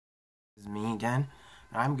This is me again.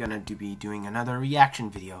 I'm gonna be doing another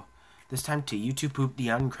reaction video. This time to YouTube Poop the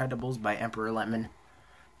UNcredibles by Emperor Lemon.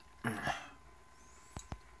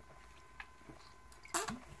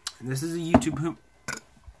 This is a YouTube Poop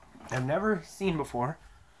I've never seen before,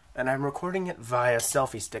 and I'm recording it via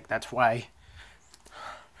selfie stick. That's why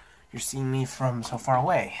you're seeing me from so far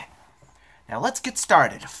away. Now let's get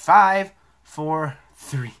started. 5, 4,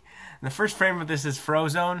 3. And the first frame of this is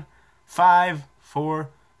Frozone. 5, 4,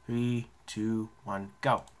 3, 2, 1,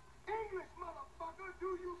 go. English, motherfucker, do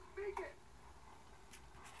you speak it?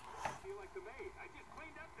 I feel like the maid. I just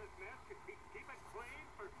cleaned up this mess. Keep it clean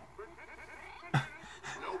for...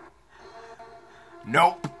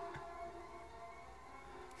 Nope.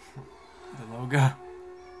 The logo.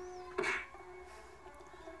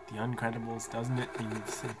 The UNcredibles, doesn't it mean the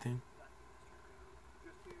same thing?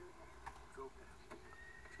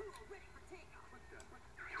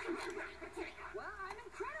 Well, I'm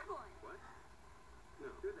Incredible. What? No,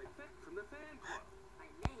 you're the fit from the fan club. My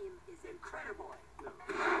name is Incredible. No.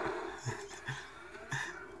 And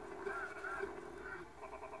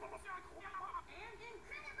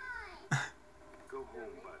Incredible. Go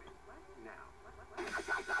home, buddy. Now.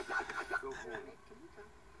 Go home.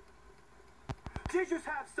 Teachers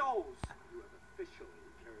have souls. You have officially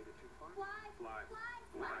carried it too far.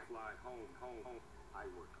 Fly home. I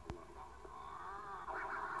work alone.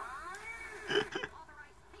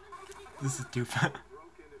 This is too fun.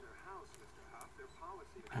 Broke into their house, Mr. Huff. Their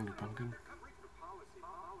policy. Hungry Pumpkin. Tell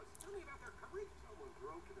me about their coverage. Someone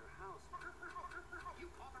broke in their house. You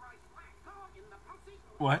authorized black dog in the pussy.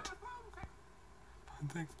 What?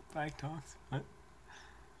 Black dogs? What?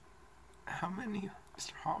 How many,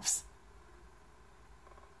 Mr. Hoffs?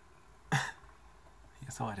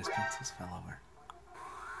 Yes, oh, his pencils fell over.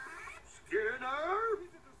 Skinner!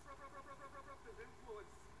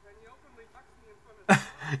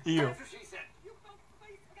 You. That's what she said. You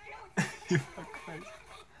fuck-faced coyote. You fuckface.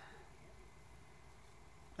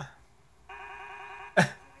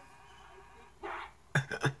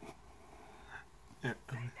 Yeah.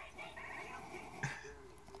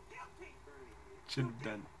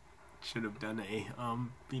 Should have done a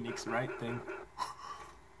Phoenix Wright thing.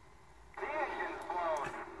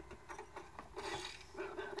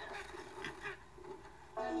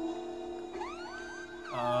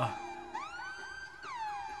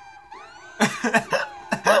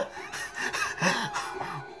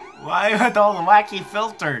 Why with all the wacky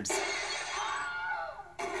filters?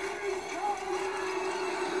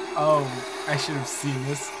 Oh, I should have seen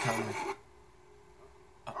this coming.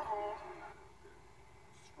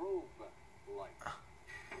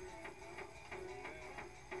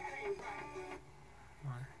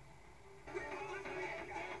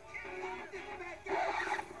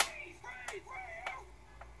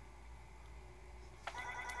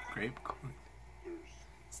 Grape corn.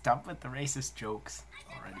 Stop with the racist jokes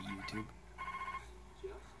already, YouTube.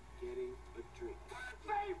 Just getting a drink.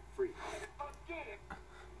 Free. Get it.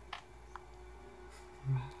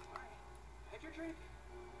 Had your drink?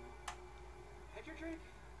 Had your drink?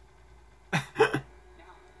 Now,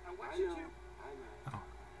 I want you to. I know.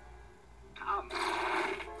 Come.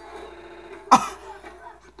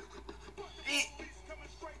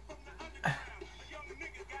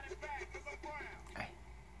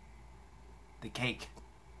 The cake.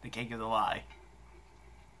 The cake is a lie.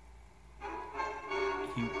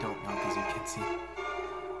 You don't know because you can't see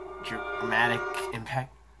dramatic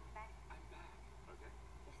impact.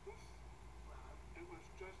 It was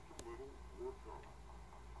just a little workout.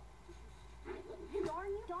 Darn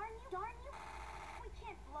you. We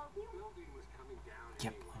can't blow you. The building was coming down.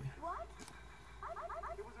 Can't blow you. What?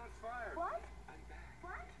 It was on fire. What? I'm back.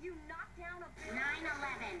 What? You knocked down a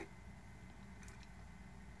 9/11.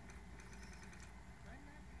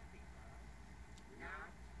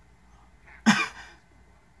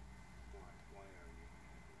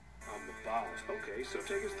 I'm the boss. Okay, so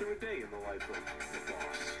take us through a day in the life of the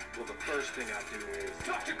boss. Well, the first thing I do is...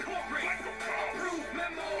 Dr. Corporate! Approve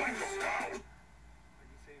memos! Are you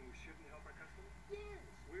saying we shouldn't help our customers? Yes.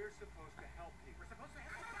 We're supposed to help people. We're supposed to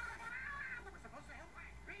help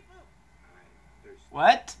people! There's...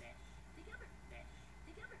 What? Together.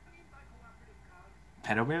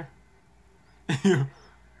 Pedo bear? He is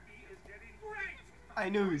getting great! I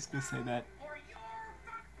knew he was gonna say that. Or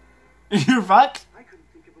You're fucked? I couldn't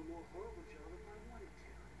think of a more horrible job if I wanted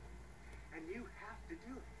to. And you have to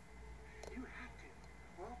do it. You have to.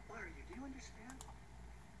 Or I'll fire you. Do you understand?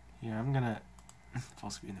 Yeah, I'm gonna full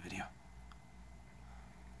screen the video.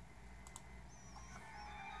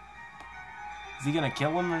 Is he gonna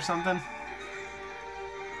kill him or something?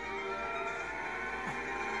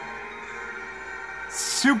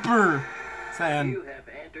 Super Saiyan. You have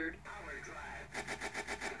entered power drive.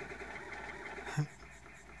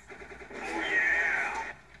 Oh yeah!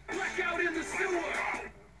 Blackout in the sewer!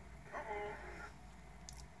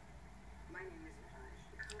 My name is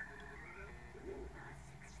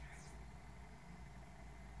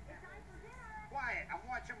Quiet, I'm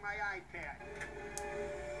watching my iPad.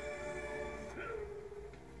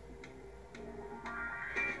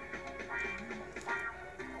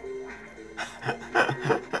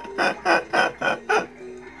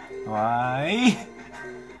 Why?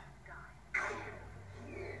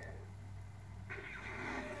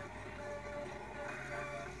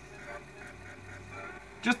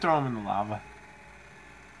 Just throw him in the lava.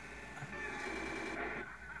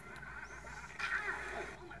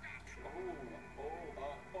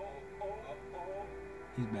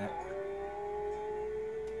 He's back.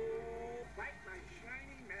 Bite my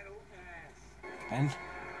shiny metal ass. Ben?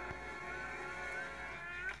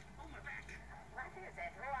 Oh, my back. What is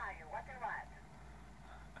it? Who are you? What do you want?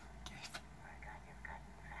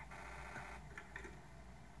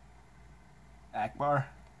 Akbar?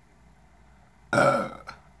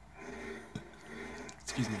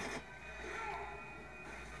 Excuse me.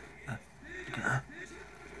 Bitch.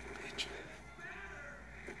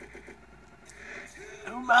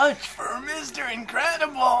 Too much for Mr.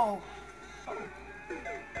 Incredible!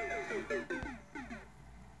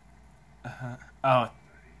 Oh.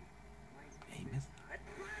 Famous?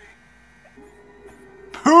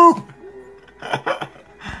 Poop!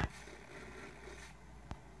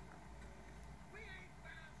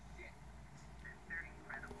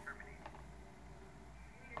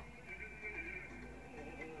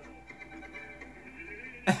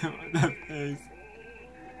 The face.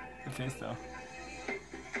 The face though.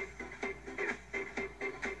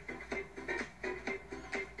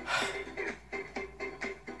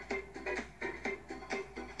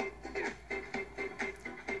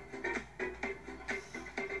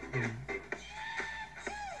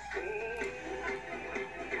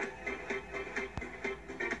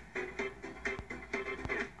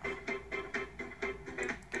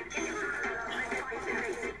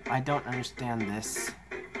 I don't understand this.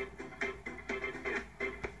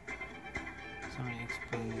 Somebody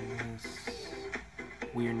explain this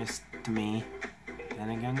weirdness to me. Then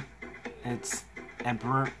again, it's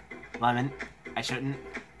Emperor Lemon. I shouldn't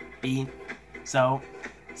be so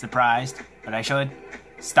surprised, but I should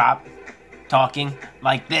stop talking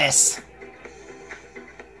like this.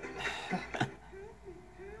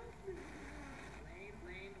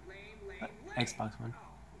 Xbox One.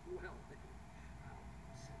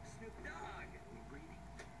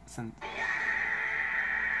 Since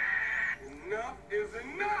Enough is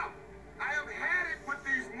enough! I have had it with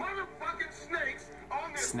these motherfucking snakes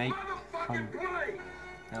on this Snake motherfucking from- plane!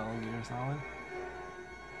 Metal Gear Solid.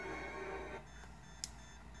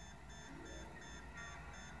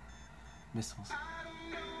 Missiles.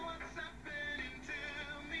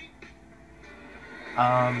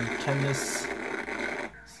 Can this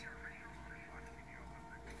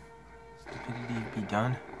stupidity be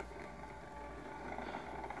done?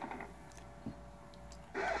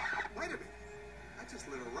 Wait a minute. I just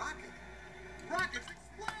lit a rocket. Rockets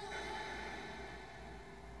explode!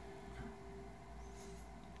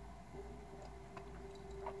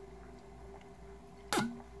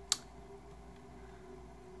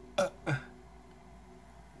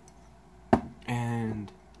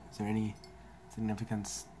 And is there any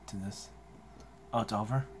significance to this? Oh, it's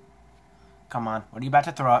over? Come on, what are you about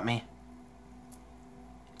to throw at me?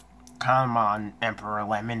 Come on, Emperor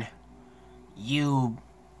Lemon. You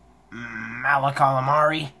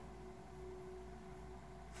Malakalamari.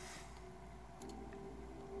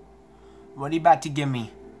 What are you about to give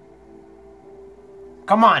me?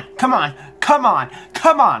 Come on, come on, come on,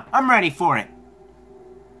 come on! I'm ready for it.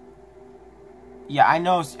 Yeah, I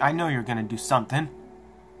know you're gonna do something.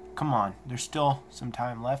 Come on, there's still some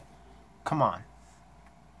time left. Come on.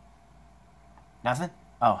 Nothing?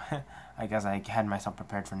 Oh, I guess I had myself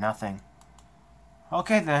prepared for nothing.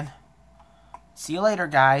 Okay then. See you later,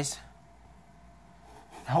 guys.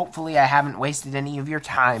 Hopefully I haven't wasted any of your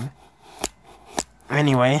time.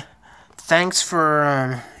 Anyway, thanks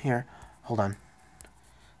for, here, hold on.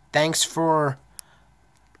 Thanks for,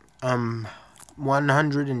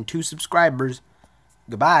 102 subscribers.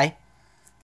 Goodbye.